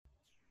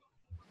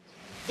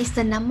It's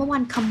the number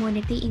one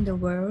commodity in the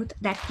world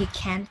that you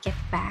can't get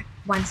back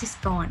once it's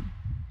gone.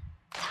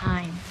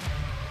 Time.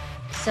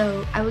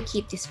 So I will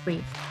keep this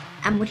brief.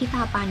 I'm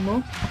Mutita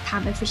Panmuk, a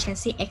time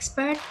efficiency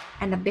expert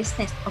and a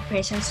business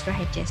operations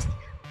strategist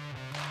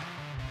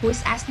who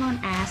is as known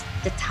as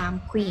the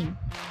Time Queen.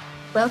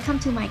 Welcome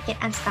to my Get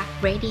Unstuck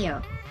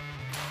Radio.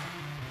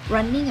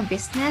 Running a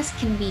business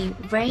can be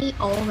very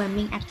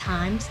overwhelming at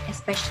times,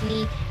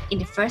 especially in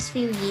the first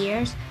few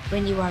years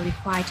when you are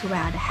required to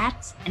wear the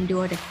hats and do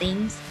other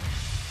things.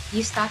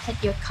 You started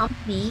your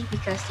company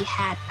because you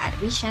had a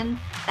vision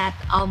that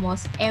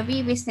almost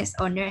every business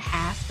owner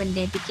has when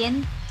they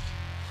begin.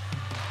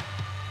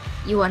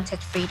 You wanted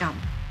freedom,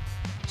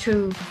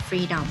 true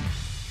freedom.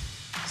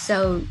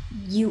 So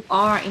you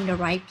are in the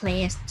right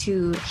place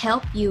to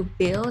help you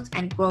build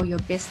and grow your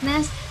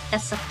business that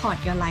support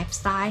your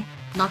lifestyle,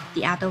 not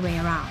the other way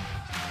around.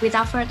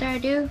 Without further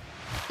ado,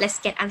 let's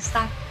get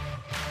unstuck.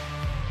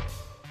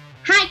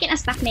 Hi, Get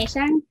Unstuck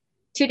Nation.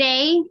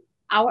 Today,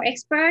 our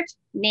expert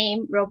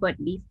named Robert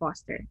B.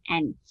 Foster,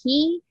 and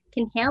he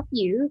can help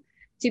you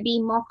to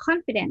be more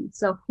confident.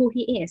 So who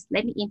he is,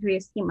 let me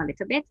introduce him a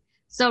little bit.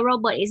 So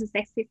Robert is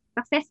a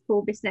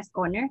successful business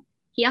owner.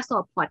 He also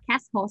a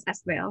podcast host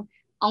as well,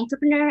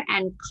 entrepreneur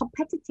and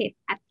competitive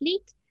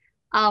athlete.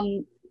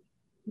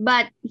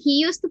 But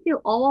he used to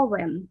feel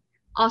overwhelmed.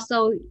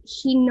 Also,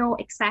 he know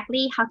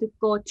exactly how to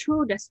go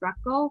through the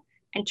struggle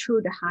and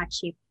through the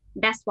hardship.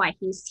 That's why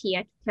he's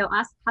here to tell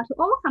us how to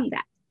overcome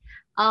that.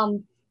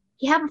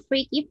 He have a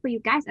free gift for you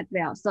guys as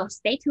well. So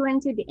stay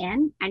tuned to the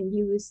end and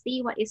you will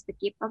see what is the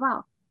gift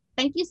about.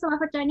 Thank you so much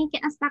for joining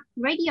Get Unstuck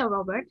Radio,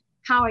 Robert.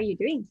 How are you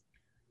doing?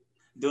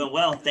 Doing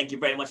well. Thank you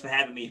very much for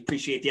having me.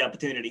 Appreciate the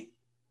opportunity.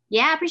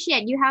 Yeah, I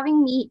appreciate you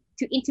having me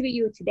to interview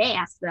you today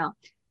as well.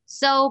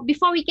 So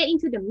before we get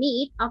into the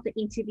meat of the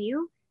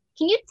interview,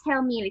 can you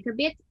tell me a little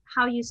bit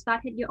how you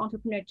started your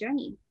entrepreneur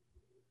journey?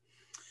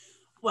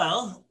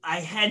 Well, I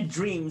had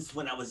dreams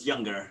when I was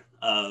younger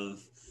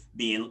of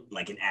being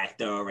like an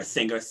actor or a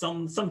singer,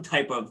 some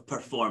type of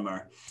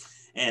performer.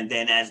 And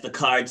then as the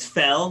cards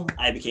fell,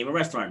 I became a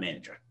restaurant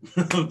manager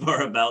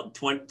for about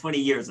 20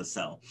 years or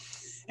so.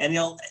 And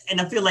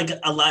and I feel like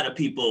a lot of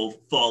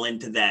people fall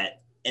into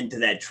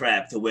that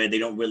trap to where they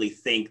don't really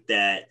think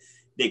that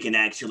they can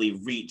actually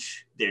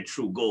reach their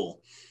true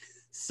goal.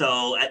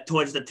 So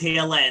towards the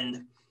tail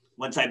end,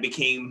 once I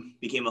became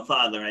a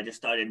father, I just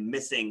started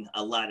missing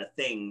a lot of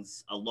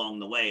things along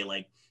the way,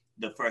 like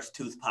the first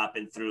tooth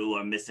popping through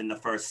or missing the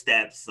first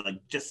steps, like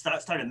just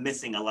started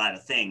missing a lot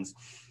of things.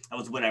 That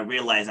was when I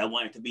realized I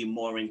wanted to be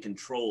more in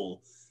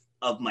control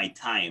of my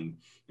time,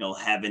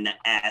 having to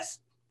ask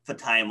for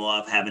time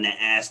off, having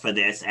to ask for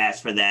this,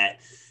 ask for that,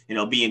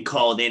 being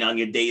called in on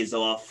your days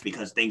off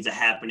because things are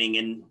happening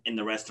in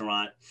the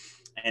restaurant.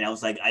 And I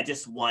was like, I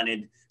just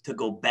wanted to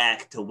go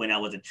back to when I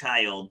was a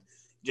child,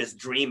 just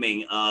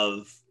dreaming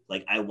of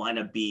like, I want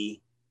to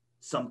be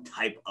some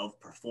type of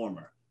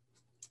performer.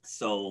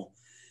 So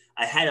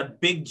I had a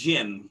big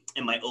gym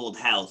in my old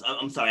house.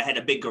 I'm sorry, I had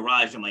a big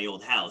garage in my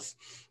old house.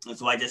 And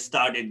so I just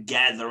started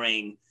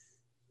gathering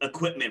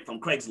equipment from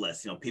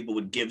Craigslist. People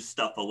would give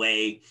stuff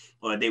away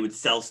or they would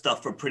sell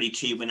stuff for pretty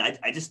cheap. And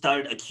I just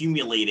started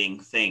accumulating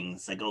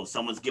things like, oh,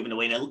 someone's giving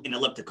away an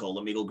elliptical.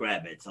 Let me go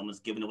grab it. Someone's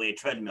giving away a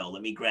treadmill.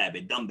 Let me grab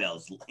it.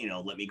 Dumbbells,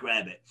 let me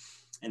grab it.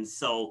 And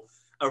so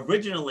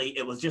originally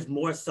it was just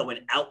more so an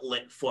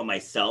outlet for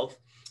myself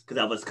because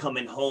I was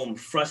coming home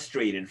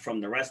frustrated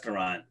from the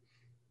restaurant.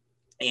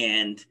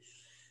 And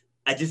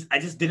I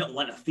just didn't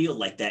want to feel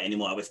like that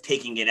anymore. I was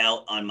taking it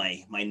out on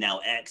my now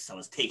ex. I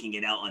was taking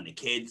it out on the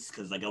kids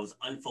because like I was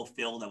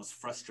unfulfilled. I was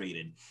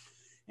frustrated.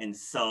 And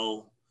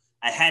so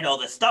I had all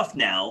this stuff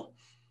now.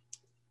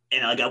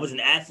 And like I was an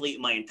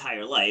athlete my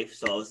entire life.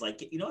 So I was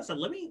like, so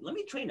let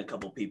me train a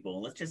couple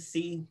people. Let's just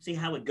see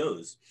how it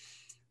goes.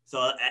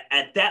 So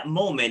at that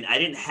moment, I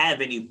didn't have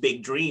any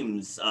big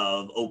dreams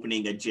of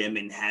opening a gym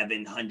and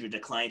having hundreds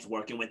of clients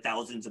working with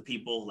thousands of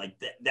people. Like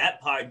that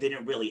part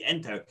didn't really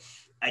enter.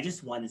 I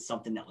just wanted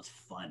something that was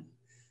fun,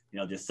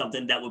 just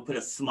something that would put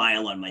a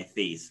smile on my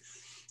face.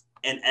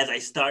 And as I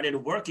started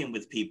working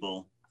with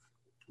people,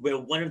 where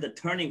one of the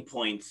turning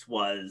points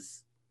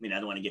was, I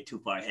don't want to get too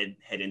far ahead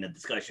in the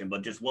discussion,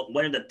 but just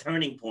one of the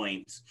turning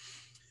points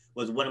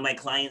was one of my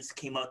clients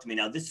came up to me.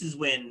 Now, this is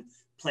when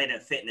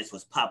Planet Fitness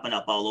was popping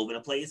up all over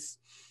the place.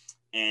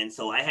 And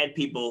so I had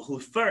people who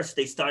first,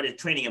 they started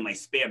training in my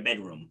spare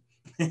bedroom,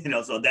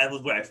 so that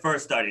was where I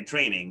first started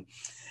training.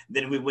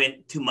 Then we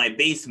went to my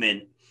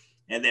basement.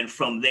 And then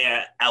from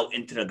there out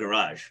into the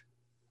garage.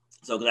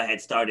 So because I had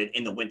started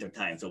in the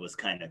wintertime, so it was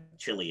kind of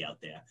chilly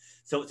out there.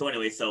 So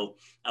anyway, so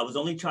I was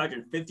only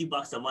charging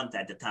 $50 a month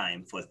at the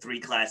time for 3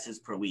 classes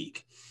per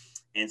week.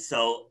 And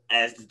so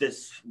as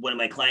one of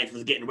my clients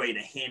was getting ready to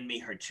hand me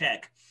her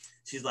check,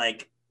 she's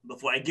like,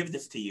 before I give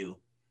this to you,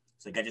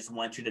 it's like, I just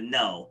want you to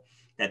know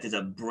that there's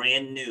a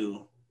brand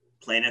new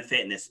Planet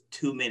Fitness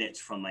 2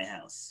 minutes from my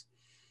house.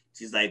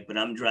 She's like, but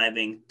I'm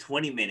driving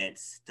 20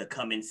 minutes to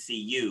come and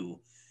see you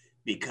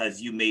because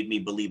you made me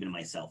believe in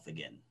myself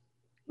again.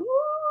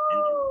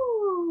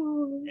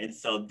 And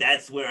so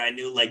that's where I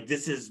knew like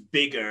this is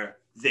bigger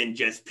than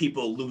just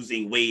people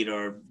losing weight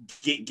or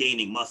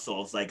gaining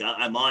muscles. Like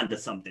I'm on to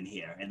something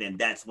here. And then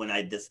that's when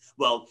I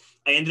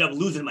ended up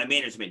losing my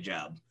management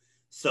job.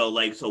 So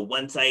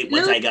once I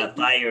got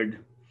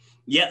fired,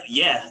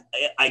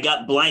 I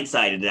got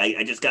blindsided.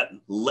 I just got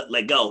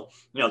let go.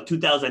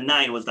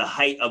 2009 was the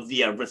height of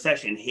the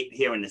recession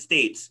here in the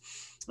States.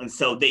 And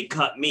so they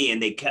cut me and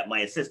they kept my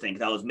assistant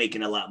because I was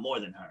making a lot more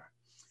than her.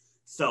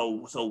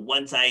 So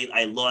once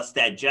I lost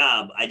that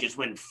job, I just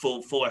went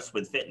full force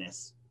with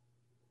fitness.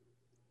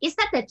 Is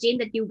that the gym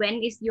that you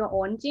went is your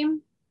own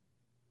gym?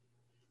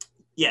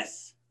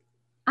 Yes.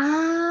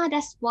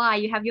 That's why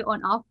you have your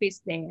own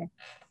office there.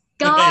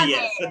 Got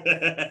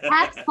it.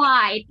 That's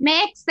why. It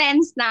makes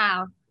sense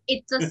now.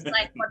 It's just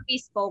like what we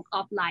spoke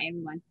offline,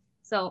 everyone.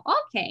 So,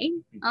 okay.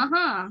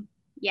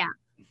 Yeah.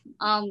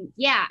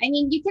 Yeah, I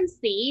mean, you can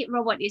see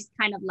Robert is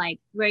kind of like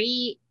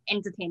very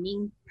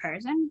entertaining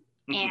person.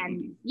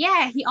 And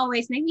yeah, he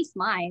always makes me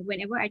smile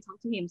whenever I talk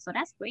to him. So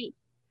that's great.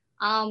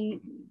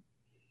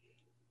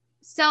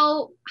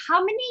 So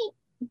how many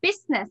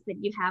business that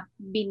you have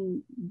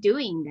been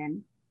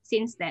doing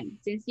since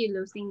you're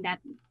losing that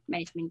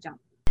management job?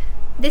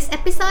 This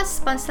episode is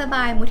sponsored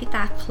by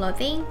Mutita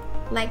Clothing,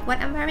 like what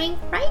I'm wearing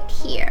right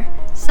here.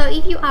 So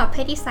if you are a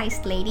petty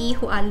sized lady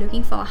who are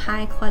looking for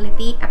high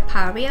quality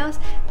apparels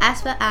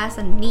as well as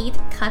a neat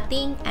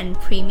cutting and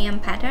premium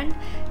pattern,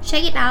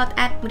 check it out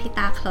at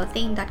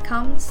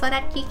mutitaclothing.com so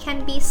that you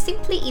can be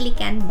simply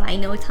elegant by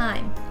no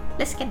time.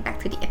 Let's get back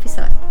to the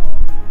episode.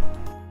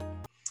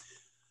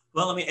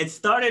 Well, I mean, it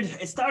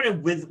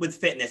started with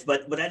fitness,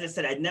 but as I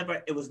said,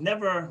 it was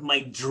never my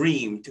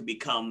dream to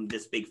become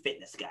this big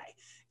fitness guy.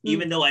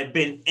 Even though I've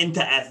been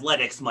into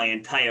athletics my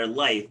entire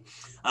life,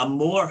 I'm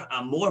more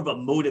of a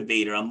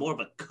motivator. I'm more of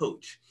a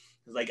coach.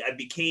 Like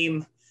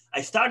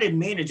I started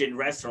managing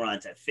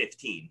restaurants at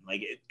 15.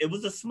 Like it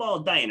was a small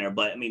diner,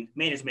 but I mean,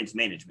 management's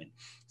management.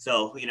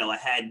 So, I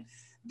had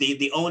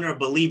the owner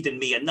believed in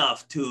me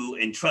enough to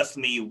entrust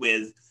me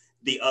with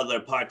the other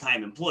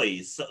part-time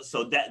employees.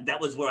 So that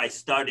was where I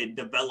started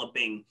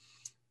developing.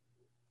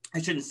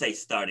 I shouldn't say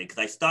started,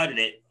 because I started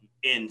it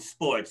in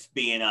sports,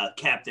 being a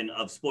captain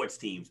of sports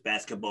teams,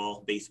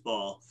 basketball,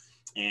 baseball,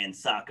 and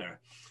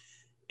soccer.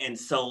 And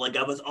so like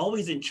I was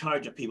always in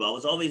charge of people. I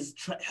was always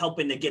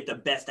helping to get the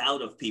best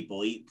out of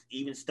people,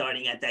 even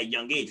starting at that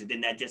young age. And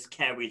then that just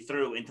carried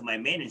through into my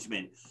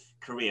management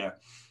career.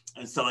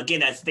 And so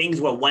again, as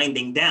things were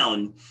winding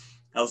down,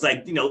 I was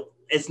like,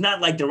 it's not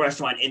like the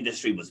restaurant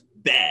industry was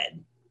bad.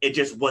 It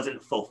just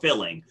wasn't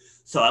fulfilling.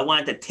 So I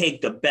wanted to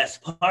take the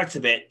best parts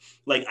of it.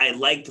 Like I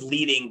liked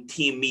leading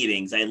team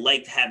meetings. I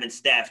liked having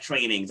staff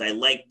trainings. I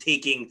liked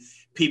taking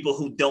people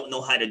who don't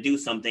know how to do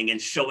something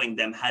and showing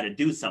them how to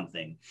do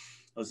something.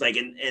 I was like,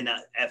 and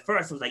at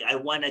first I was like, I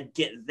want to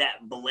get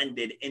that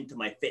blended into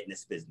my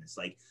fitness business.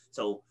 Like,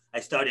 so I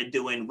started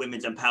doing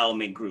women's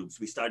empowerment groups.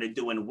 We started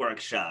doing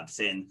workshops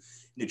and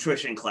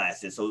nutrition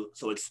classes.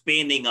 So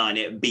expanding on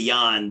it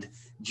beyond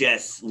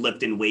just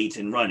lifting weights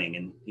and running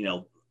and,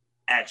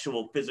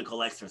 actual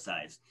physical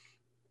exercise.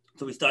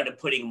 So we started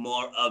putting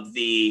more of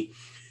the,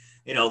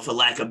 for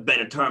lack of a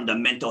better term, the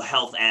mental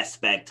health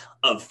aspect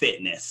of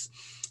fitness.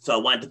 So I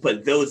wanted to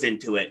put those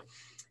into it.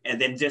 And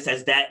then just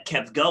as that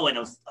kept going, I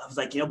was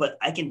like, but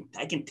I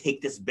can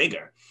take this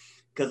bigger.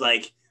 Because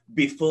like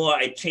before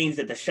I changed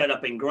it to Shut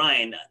Up and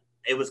Grind,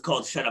 it was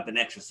called Shut Up and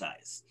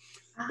Exercise.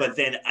 But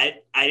then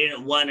I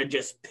didn't want to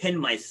just pin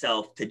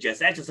myself to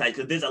just exercise,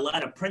 because there's a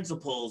lot of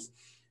principles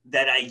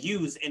that I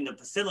use in the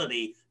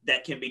facility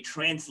that can be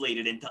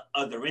translated into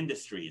other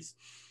industries.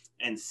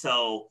 And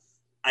so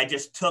I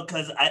just took,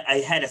 because I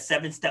had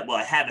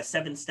I have a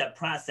 7-step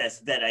process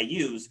that I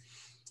use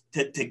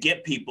to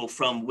get people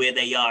from where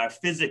they are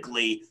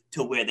physically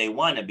to where they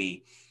want to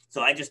be.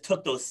 So I just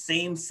took those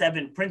same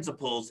 7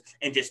 principles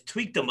and just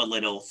tweaked them a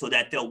little so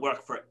that they'll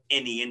work for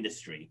any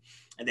industry.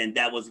 And then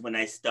that was when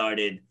I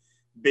started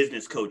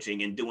business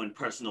coaching and doing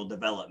personal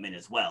development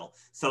as well.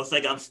 So it's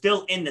like I'm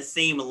still in the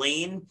same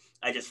lane.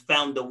 I just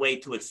found a way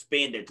to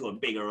expand it to a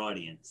bigger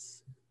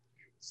audience.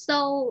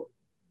 So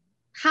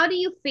how do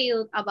you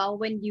feel about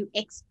when you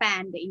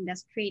expand the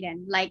industry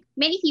then? Like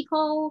many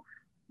people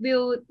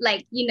will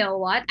like,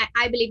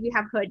 I believe you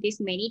have heard this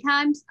many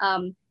times.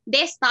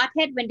 They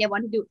started when they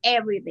want to do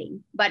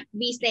everything, but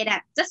we say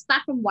that just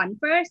start from one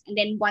first, and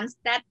then once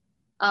that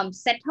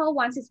settle,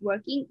 once it's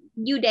working,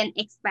 you then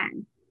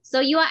expand. So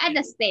you are at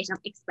the stage of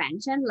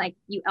expansion, like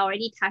you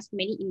already touched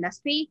many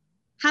industry.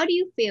 How do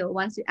you feel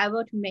once you're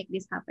able to make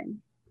this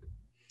happen?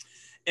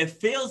 It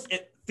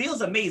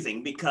feels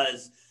amazing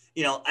because,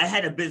 I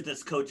had a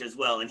business coach as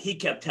well, and he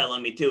kept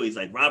telling me too. He's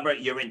like, Robert,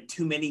 you're in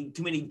too many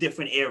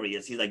different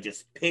areas. He's like,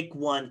 just pick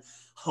one,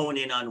 hone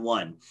in on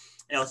one.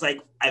 And I was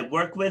like, I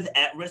work with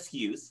at-risk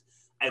youth.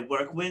 I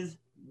work with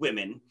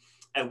women.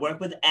 I work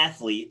with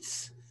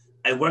athletes.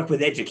 I work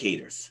with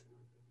educators.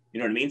 You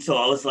know what I mean? So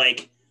I was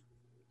like,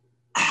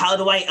 how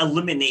do I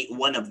eliminate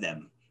one of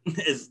them?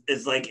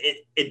 is like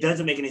it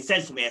doesn't make any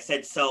sense to me. I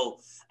said, so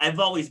I've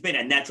always been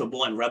a natural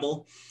born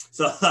rebel.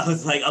 So I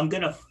was like, I'm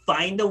gonna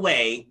find a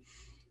way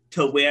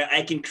to where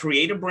I can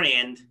create a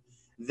brand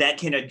that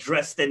can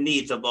address the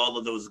needs of all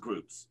of those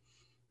groups.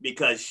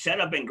 Because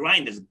Shut Up and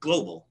Grind is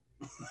global.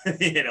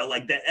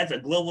 Like that's a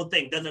global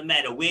thing. Doesn't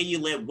matter where you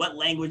live, what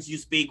language you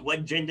speak,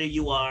 what gender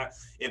you are.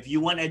 If you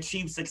want to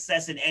achieve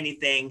success in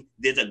anything,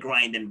 there's a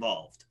grind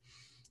involved.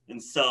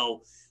 And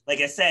so,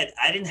 like I said,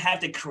 I didn't have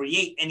to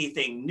create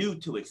anything new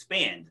to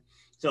expand.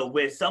 So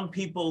where some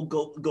people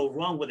go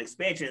wrong with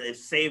expansion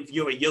is, say if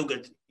you're a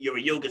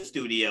yoga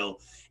studio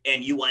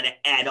and you want to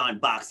add on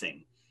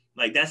boxing.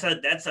 Like that's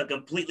a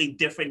completely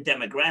different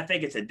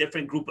demographic. It's a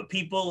different group of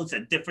people. It's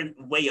a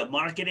different way of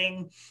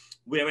marketing.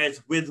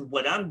 Whereas with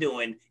what I'm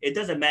doing, it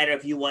doesn't matter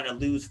if you want to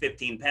lose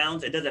 15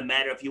 pounds. It doesn't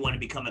matter if you want to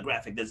become a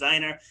graphic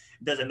designer.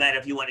 It doesn't matter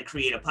if you want to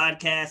create a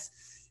podcast.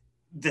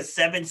 The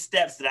 7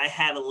 steps that I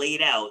have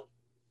laid out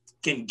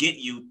can get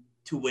you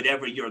to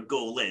whatever your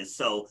goal is.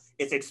 So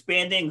it's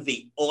expanding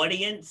the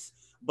audience,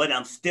 but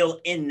I'm still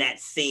in that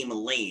same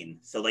lane.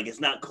 So like it's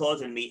not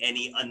causing me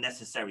any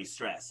unnecessary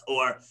stress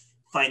or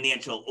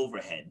financial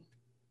overhead.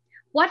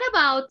 What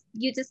about,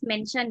 you just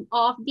mentioned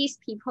all of these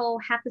people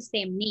have the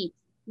same needs.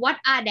 What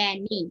are their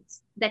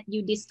needs that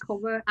you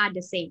discover are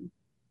the same?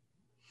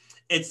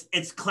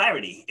 It's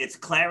clarity. It's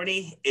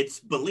clarity, it's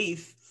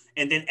belief,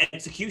 and then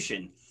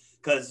execution.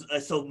 Because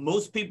so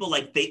most people,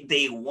 like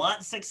they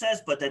want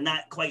success, but they're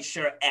not quite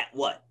sure at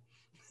what.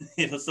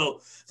 So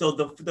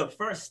the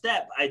first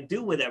step I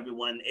do with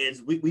everyone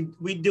is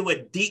we do a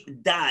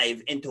deep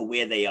dive into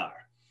where they are.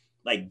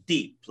 Like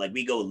deep, like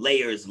we go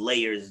layers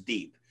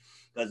deep.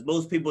 Because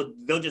most people,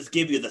 they'll just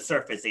give you the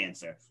surface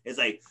answer. It's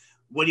like,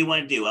 what do you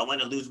want to do? I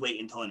want to lose weight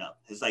and tone up.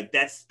 It's like,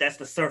 that's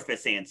the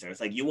surface answer.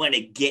 It's like, you want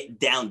to get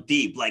down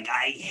deep. Like,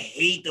 I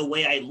hate the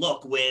way I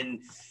look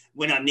when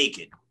I'm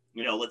naked,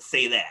 let's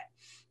say that.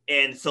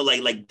 And so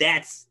like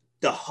that's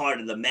the heart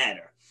of the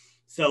matter.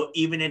 So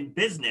even in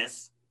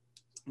business,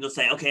 you'll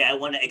say, okay, I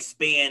want to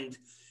expand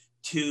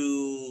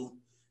to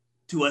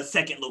a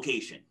second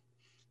location.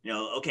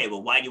 Okay,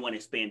 well, why do you want to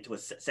expand to a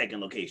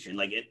second location?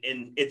 Like,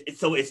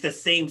 so it's the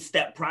same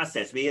step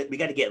process. We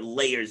got to get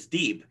layers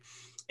deep.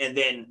 And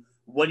then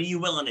what are you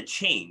willing to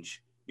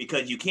change?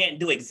 Because you can't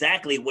do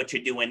exactly what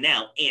you're doing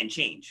now and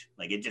change.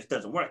 Like, it just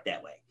doesn't work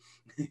that way.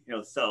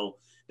 So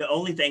the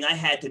only thing I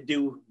had to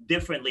do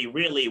differently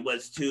really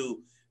was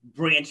to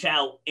branch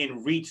out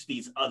and reach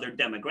these other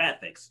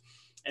demographics.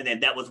 And then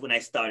that was when I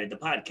started the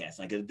podcast.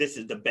 Like, this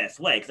is the best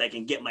way because I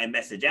can get my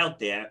message out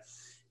there.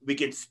 We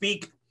can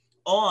speak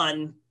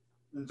on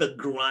the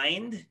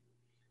grind,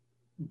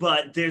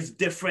 but there's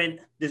different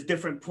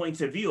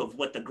points of view of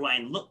what the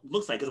grind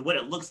looks like, because what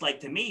it looks like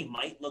to me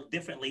might look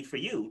differently for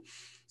you.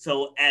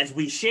 So as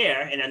we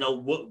share, and I know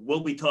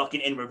we'll be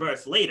talking in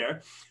reverse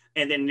later,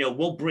 and then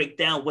we'll break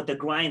down what the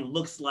grind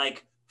looks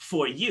like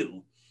for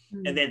you.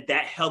 And then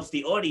that helps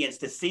the audience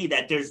to see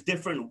that there's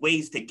different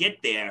ways to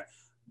get there,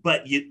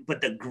 but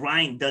the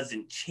grind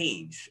doesn't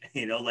change.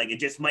 Like it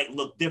just might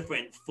look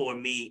different for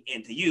me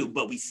and to you,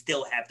 but we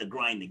still have to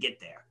grind to get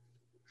there.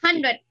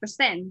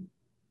 100%.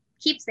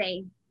 Keep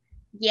saying,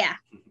 yeah.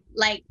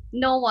 Like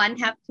no one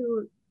have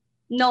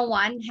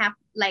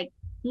like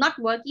not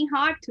working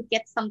hard to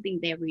get something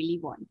they really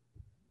want.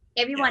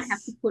 Everyone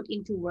has to put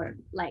into work.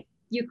 Like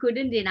you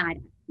couldn't deny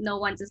that. No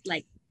one just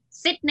like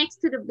sit next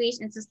to the beach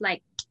and just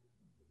like,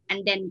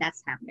 and then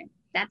that's happening.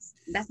 That's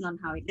not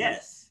how it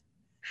is.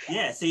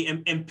 Yeah. See,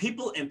 and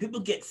people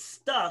get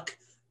stuck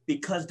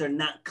because they're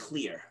not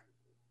clear.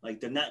 Like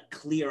they're not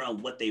clear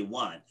on what they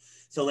want.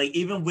 So like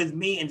even with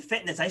me in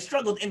fitness, I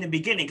struggled in the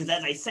beginning because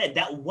as I said,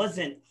 that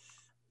wasn't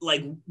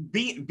like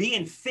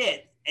being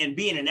fit and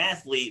being an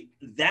athlete,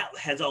 that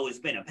has always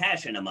been a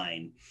passion of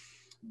mine.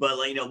 But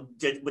like,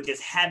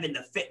 just having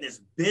the fitness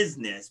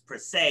business per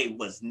se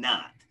was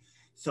not.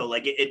 So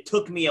like it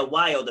took me a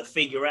while to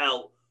figure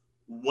out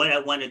what I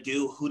want to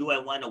do, who do I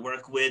want to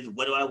work with,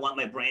 what do I want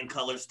my brand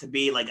colors to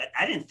be. Like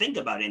I didn't think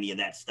about any of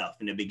that stuff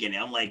in the beginning.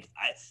 I'm like,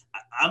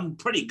 I'm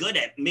pretty good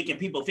at making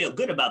people feel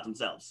good about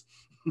themselves.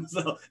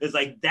 So it's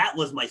like that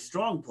was my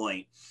strong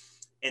point.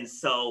 And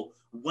so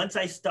once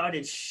I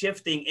started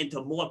shifting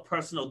into more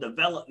personal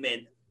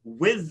development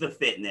with the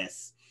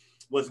fitness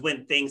was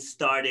when things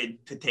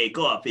started to take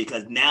off,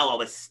 because now I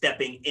was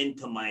stepping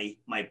into my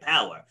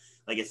power.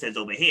 Like it says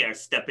over here,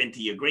 step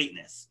into your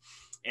greatness.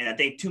 And I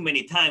think too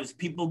many times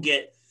people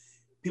get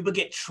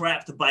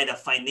trapped by the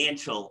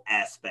financial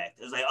aspect.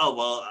 It's like, oh,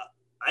 well,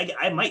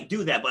 I might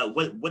do that, but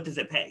what does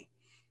it pay?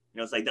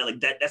 It's like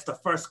that's the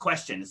first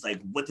question. It's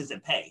like, what does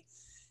it pay?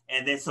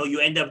 And then so you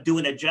end up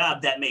doing a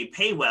job that may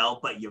pay well,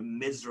 but you're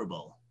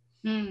miserable.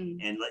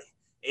 And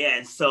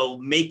and so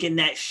making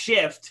that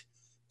shift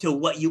to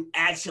what you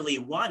actually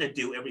want to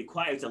do, it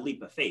requires a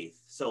leap of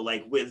faith. So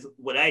like with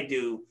what I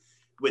do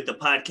with the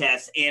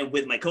podcast and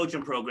with my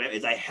coaching program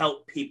is I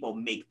help people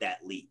make that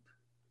leap.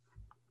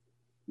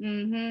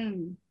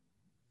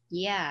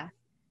 Yeah.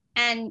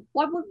 And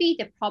what would be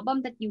the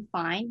problem that you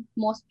find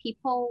most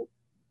people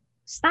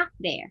stuck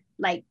there?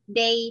 Like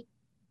they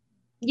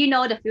you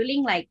know the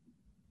feeling like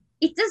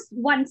it's just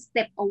one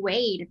step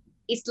away.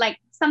 It's like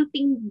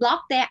something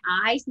blocked their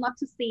eyes not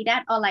to see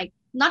that, or like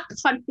not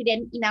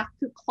confident enough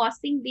to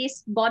crossing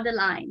this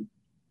borderline.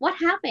 What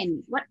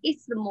happened? What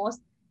is the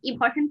most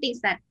important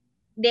things that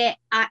they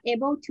are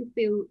able to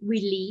feel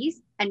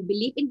release and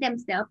believe in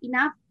themselves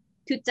enough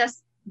to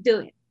just do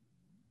it?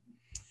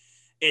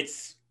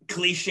 It's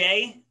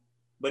cliche,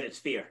 but it's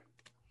fear.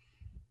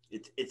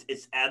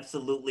 It's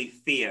absolutely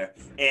fear.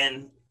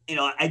 And you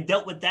know, I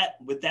dealt with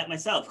that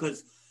myself,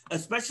 because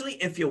especially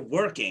if you're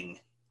working,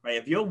 right?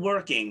 If you're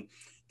working,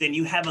 then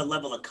you have a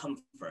level of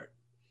comfort.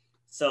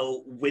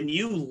 So when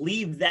you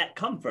leave that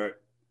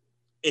comfort,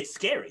 it's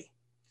scary.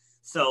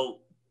 So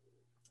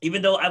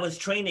even though I was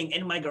training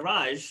in my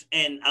garage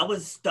and I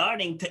was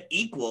starting to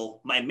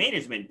equal my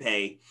management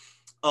pay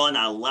on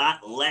a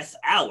lot less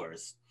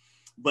hours,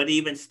 but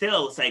even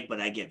still, it's like, but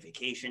I get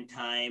vacation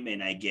time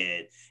and I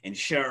get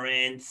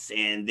insurance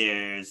and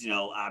there's, you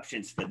know,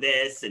 options for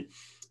this.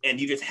 And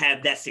you just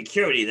have that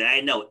security that I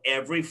know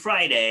every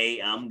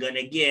Friday I'm going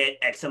to get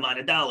X amount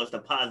of dollars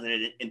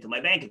deposited into my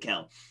bank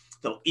account.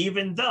 So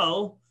even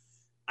though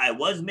I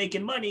was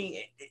making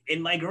money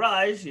in my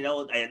garage, you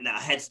know, I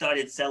had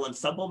started selling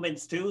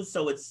supplements too.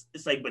 So it's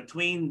like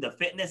between the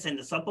fitness and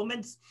the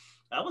supplements,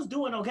 I was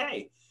doing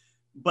okay.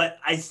 But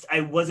I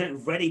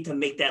wasn't ready to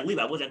make that leap.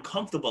 I wasn't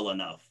comfortable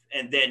enough.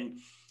 And then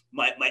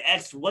my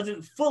ex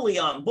wasn't fully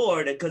on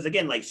board, because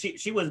again, like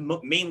she was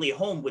mainly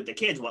home with the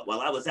kids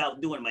while I was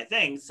out doing my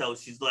thing. So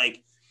she's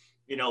like,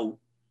 you know,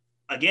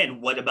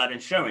 again, what about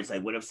insurance?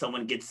 Like, what if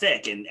someone gets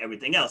sick and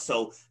everything else?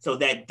 So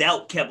that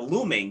doubt kept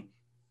looming.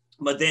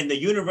 But then the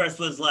universe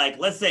was like,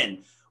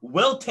 listen,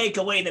 we'll take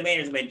away the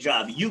management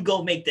job. You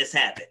go make this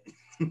happen.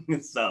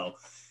 So,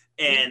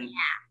 and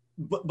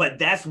but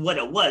that's what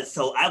it was.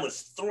 So I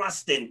was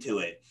thrust into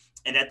it.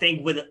 And I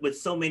think with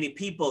so many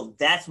people,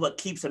 that's what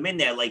keeps them in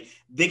there. Like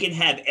they can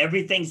have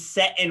everything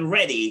set and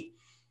ready,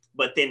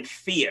 but then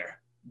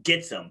fear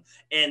gets them.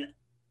 And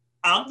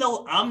I'm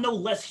no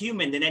less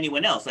human than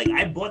anyone else. Like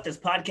I bought this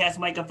podcast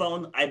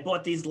microphone, I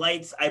bought these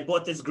lights, I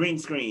bought this green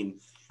screen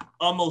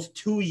almost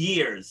 2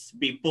 years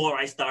before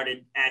I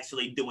started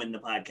actually doing the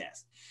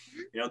podcast.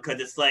 You know, because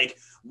it's like,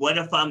 what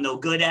if I'm no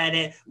good at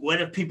it?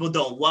 What if people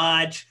don't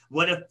watch?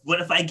 What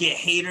if I get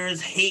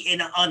haters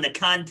hating on the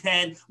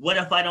content? What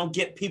if I don't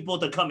get people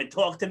to come and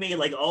talk to me?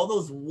 Like all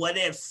those what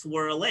ifs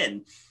swirl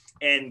in.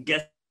 And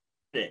guess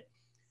it?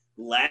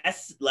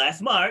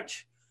 Last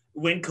March,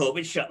 when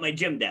COVID shut my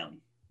gym down.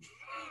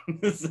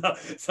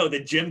 so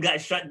the gym got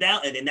shut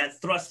down, and then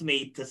that thrust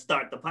me to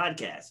start the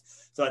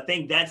podcast. So I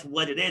think that's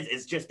what it is.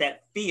 It's just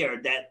that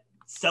fear, that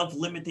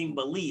self-limiting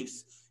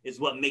beliefs is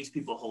what makes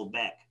people hold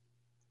back.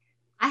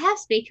 I have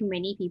spoken to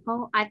many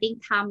people. I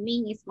think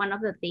timing is one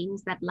of the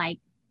things that like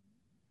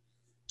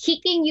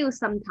kicking you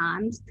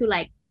sometimes to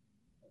like,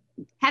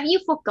 have you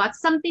forgot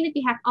something that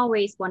you have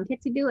always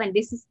wanted to do? And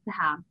this is the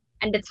time,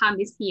 and the time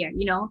is here,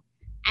 you know?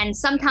 And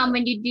sometimes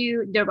when you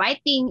do the right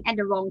thing at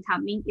the wrong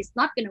timing, it's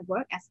not going to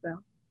work as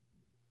well.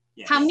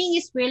 Yes. Timing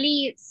is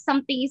really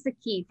something is the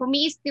key. For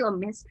me, it's still a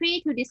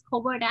mystery to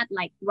discover that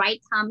like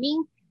right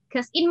timing,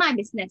 because in my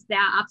business, there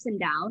are ups and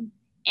downs.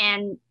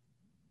 And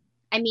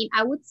I mean,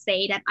 I would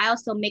say that I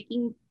also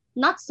making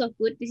not so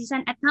good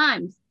decision at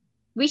times,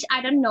 which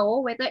I don't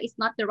know whether it's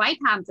not the right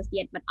time just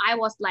yet, but I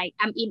was like,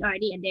 I'm in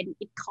already, and then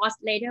it caused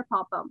later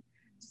problem.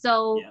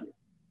 So yeah.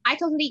 I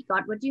totally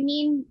got what you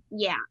mean.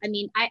 Yeah, I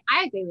mean,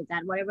 I agree with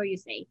that, whatever you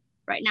say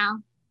right now.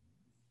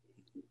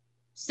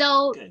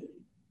 So okay.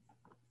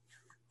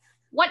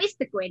 What is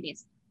the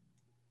greatness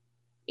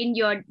in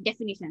your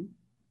definition?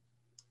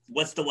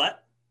 What's the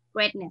what?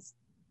 Greatness.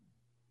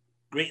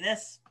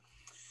 Greatness?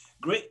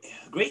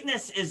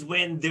 Greatness is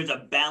when there's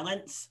a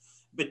balance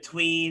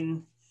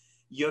between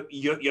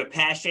your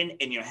passion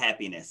and your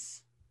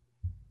happiness.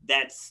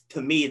 That's,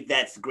 to me,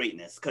 that's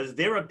greatness. Because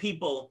there are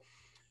people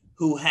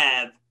who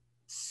have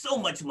so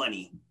much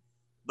money,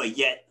 but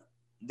yet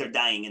they're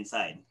dying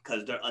inside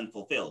because they're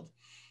unfulfilled.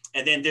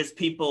 And then there's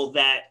people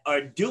that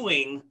are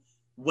doing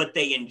what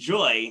they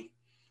enjoy,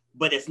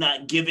 but it's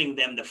not giving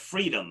them the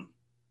freedom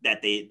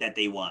that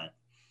they want.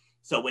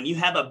 So when you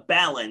have a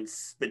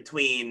balance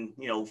between,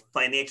 you know,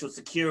 financial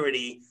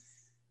security,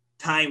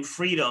 time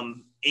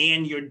freedom,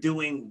 and you're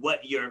doing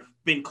what you've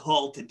been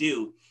called to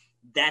do,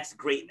 that's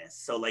greatness.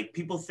 So like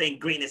people think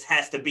greatness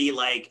has to be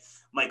like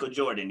Michael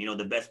Jordan, you know,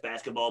 the best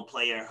basketball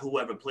player who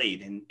ever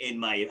played. And in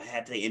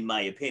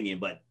my opinion,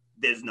 but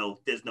there's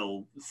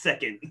no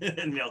second,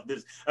 you know,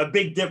 there's a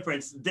big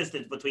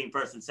distance between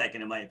first and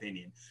second, in my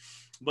opinion.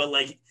 But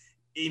like,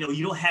 you know,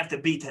 you don't have to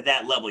be to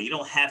that level. You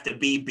don't have to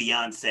be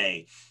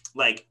Beyonce.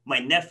 Like my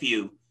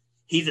nephew,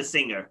 he's a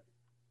singer,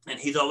 and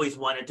he's always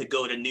wanted to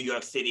go to New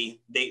York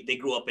City. They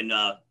grew up in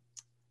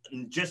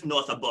just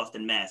north of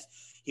Boston, Mass.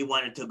 He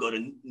wanted to go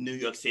to New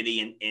York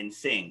City and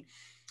sing,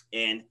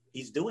 and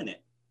he's doing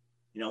it.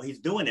 You know, he's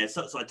doing it.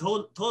 So I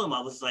told him,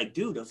 I was like,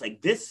 dude, I was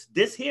like, this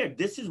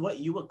is what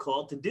you were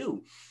called to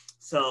do.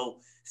 So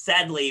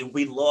sadly,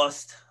 we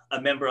lost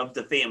a member of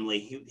the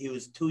family. He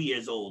was 2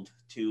 years old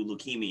to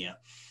leukemia.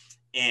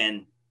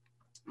 And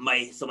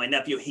my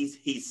nephew,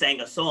 he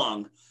sang a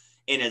song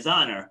in his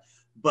honor,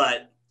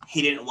 but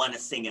he didn't want to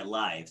sing it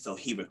live, so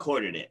he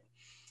recorded it.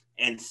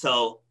 And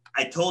so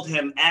I told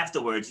him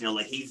afterwards,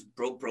 like he's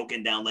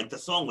broken down, like the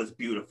song was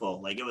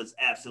beautiful, like it was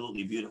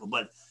absolutely beautiful.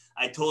 But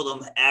I told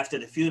him after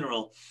the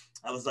funeral,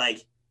 I was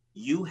like,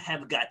 you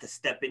have got to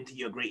step into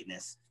your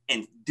greatness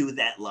and do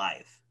that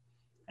live.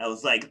 I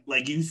was like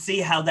you see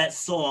how that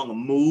song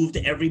moved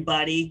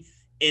everybody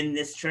in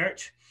this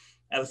church?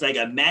 I was like,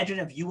 imagine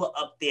if you were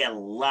up there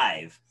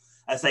live.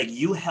 I was like,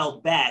 you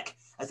held back.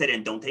 I said,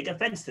 and don't take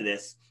offense to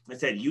this. I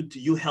said,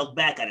 you held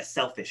back out of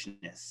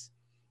selfishness.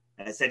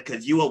 I said,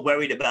 because you were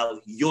worried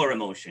about your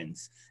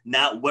emotions,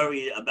 not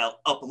worried about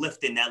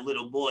uplifting that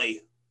little boy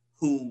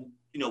who,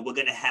 we're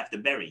going to have to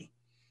bury.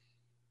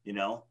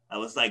 I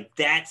was like,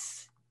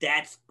 that's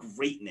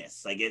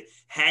greatness. Like,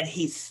 had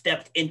he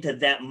stepped into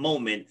that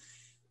moment,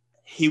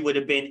 he would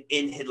have been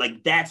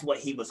that's what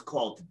he was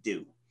called to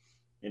do.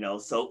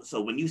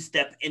 So when you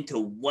step into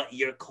what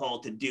you're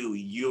called to do,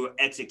 you're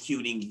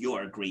executing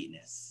your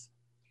greatness.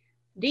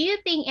 Do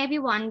you think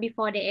everyone,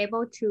 before they're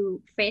able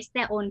to face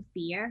their own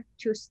fear,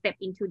 to step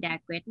into their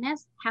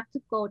greatness, have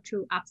to go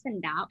through ups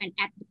and downs and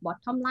at the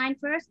bottom line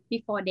first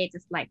before they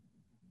just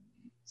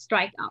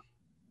strike up?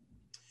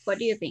 What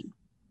do you think?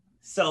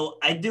 So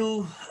I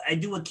do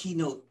a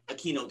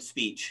keynote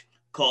speech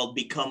called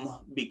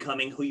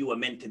Becoming Who You Are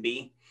Meant to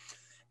Be.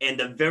 And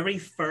the very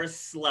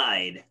first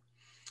slide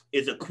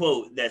is a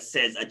quote that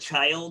says, a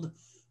child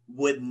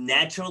would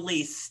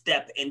naturally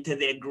step into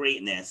their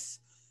greatness.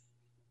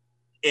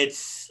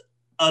 It's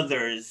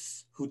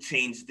others who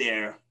change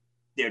their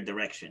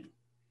direction.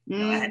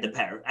 I had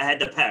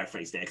to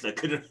paraphrase that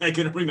because I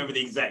couldn't remember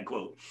the exact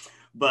quote.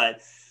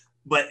 But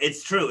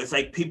it's true. It's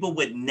like people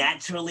would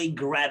naturally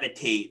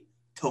gravitate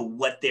to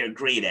what they're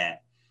great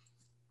at.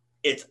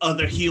 It's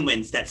other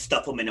humans that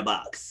stuff them in a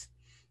box.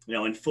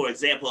 And for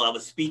example, I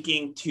was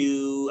speaking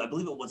to, I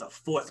believe it was a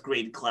 4th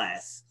grade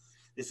class.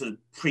 This was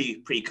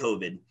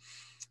pre-COVID.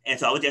 And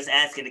so I was just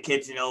asking the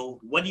kids,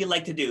 what do you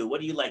like to do?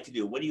 What do you like to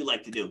do? What do you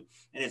like to do?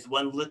 And this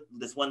one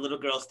little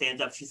girl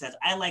stands up. She says,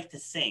 I like to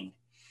sing.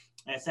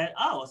 And I said,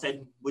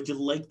 would you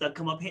like to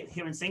come up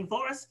here and sing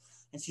for us?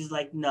 And she's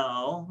like,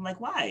 no. I'm like,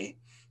 why?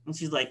 And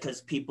she's like,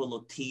 because people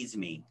will tease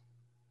me.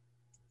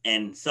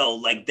 And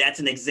so that's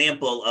an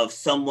example of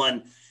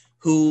someone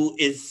who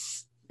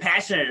is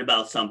passionate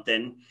about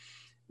something,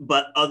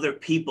 but other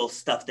people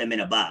stuff them in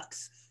a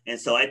box. And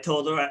so I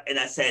told her, and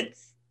I said,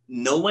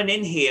 no one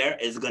in here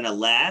is going to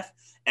laugh.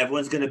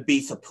 Everyone's going to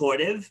be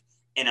supportive.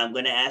 And I'm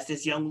going to ask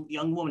this young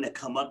woman to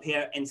come up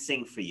here and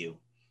sing for you.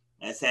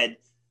 I said,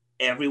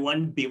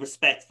 everyone be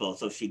respectful.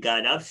 So she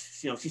got up,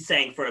 she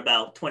sang for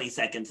about 20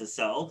 seconds or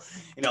so.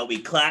 We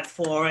clapped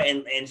for her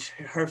and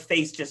her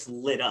face just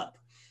lit up,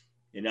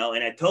 and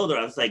I told her,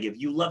 I was like, if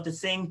you love to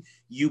sing,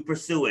 you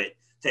pursue it.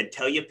 I said,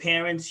 tell your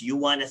parents you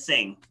want to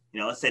sing.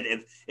 I said,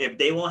 if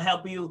they won't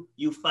help you,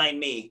 you find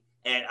me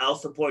and I'll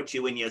support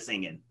you when you're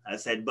singing. I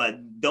said,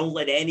 but don't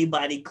let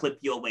anybody clip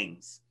your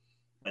wings.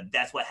 But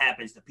that's what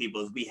happens to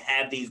people is we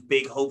have these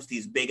big hopes,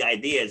 these big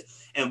ideas,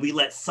 and we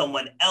let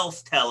someone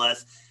else tell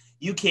us,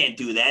 you can't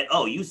do that.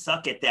 Oh, you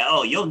suck at that.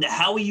 Oh,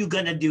 how are you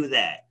going to do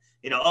that?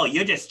 Oh,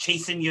 you're just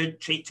chasing your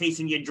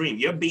dream.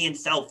 You're being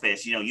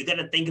selfish. You got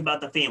to think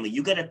about the family.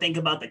 You got to think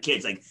about the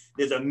kids.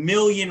 There's a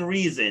million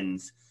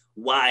reasons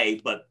why,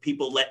 but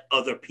people let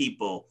other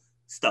people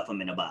stuff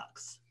them in a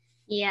box.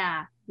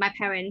 Yeah, my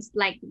parents,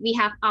 we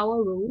have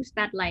our rules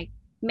that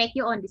make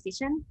your own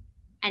decision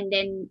and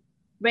then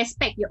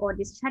respect your own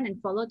decision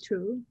and follow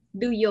through.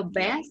 Do your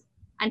best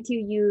until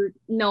you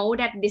know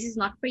that this is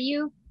not for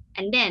you.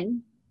 And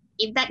then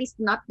if that is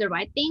not the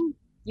right thing,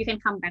 you can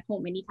come back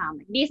home anytime.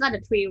 These are the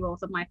 3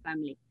 rules of my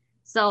family.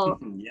 So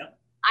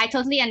I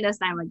totally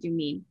understand what you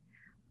mean.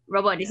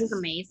 Robert, this is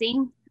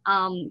amazing.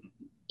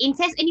 In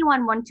case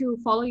anyone want to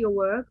follow your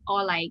work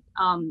or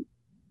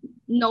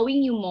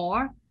knowing you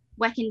more,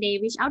 where can they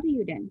reach out to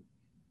you then?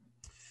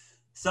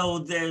 So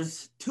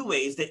there's 2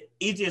 ways. The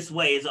easiest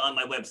way is on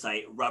my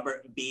website,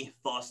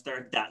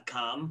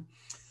 robertbfoster.com.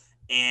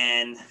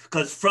 And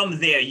because from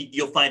there,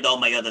 you'll find all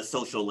my other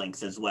social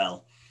links as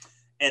well.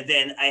 And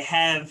then I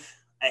have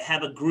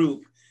a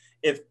group.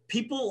 If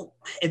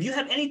you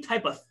have any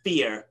type of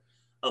fear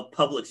of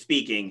public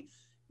speaking,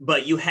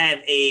 but you have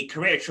a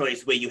career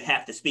choice where you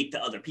have to speak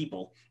to other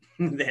people,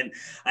 then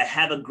I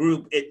have a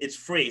group. It's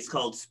free. It's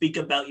called Speak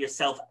About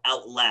Yourself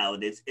Out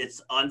Loud.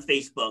 It's on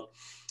Facebook.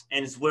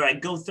 And it's where I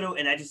go through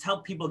and I just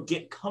help people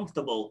get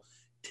comfortable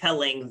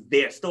telling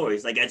their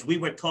stories. As we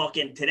were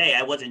talking today,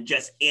 I wasn't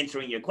just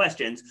answering your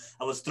questions.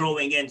 I was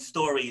throwing in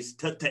stories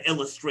to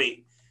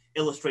illustrate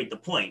the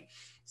point.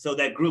 So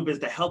that group is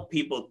to help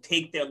people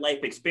take their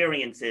life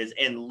experiences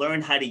and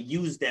learn how to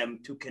use them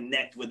to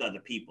connect with other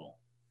people.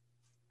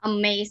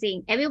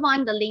 Amazing.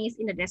 Everyone, the link is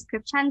in the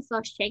description, so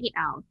check it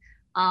out.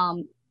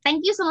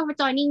 Thank you so much for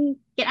joining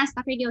Get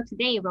Unstuck Radio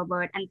today,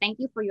 Robert, and thank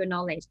you for your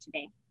knowledge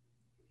today.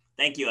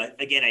 Thank you.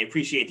 Again, I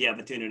appreciate the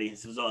opportunity.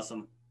 This was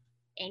awesome.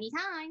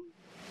 Anytime.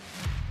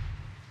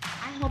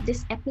 I hope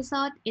this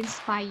episode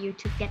inspire you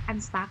to get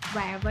unstuck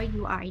wherever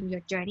you are in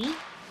your journey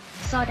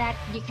so that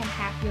you can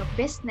have your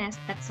business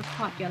that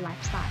support your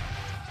lifestyle.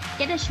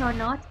 Get a show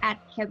note at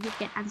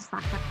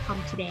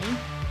helpyougetunstuck.com today.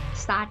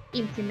 Start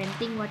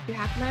implementing what you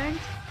have learned.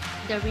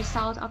 The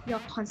result of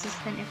your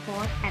consistent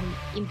effort and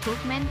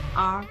improvement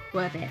are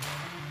worth it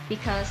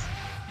because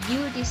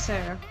you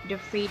deserve the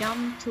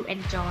freedom to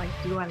enjoy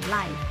your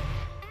life.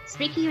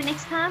 Speak to you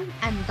next time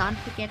and don't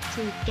forget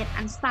to get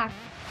unstuck.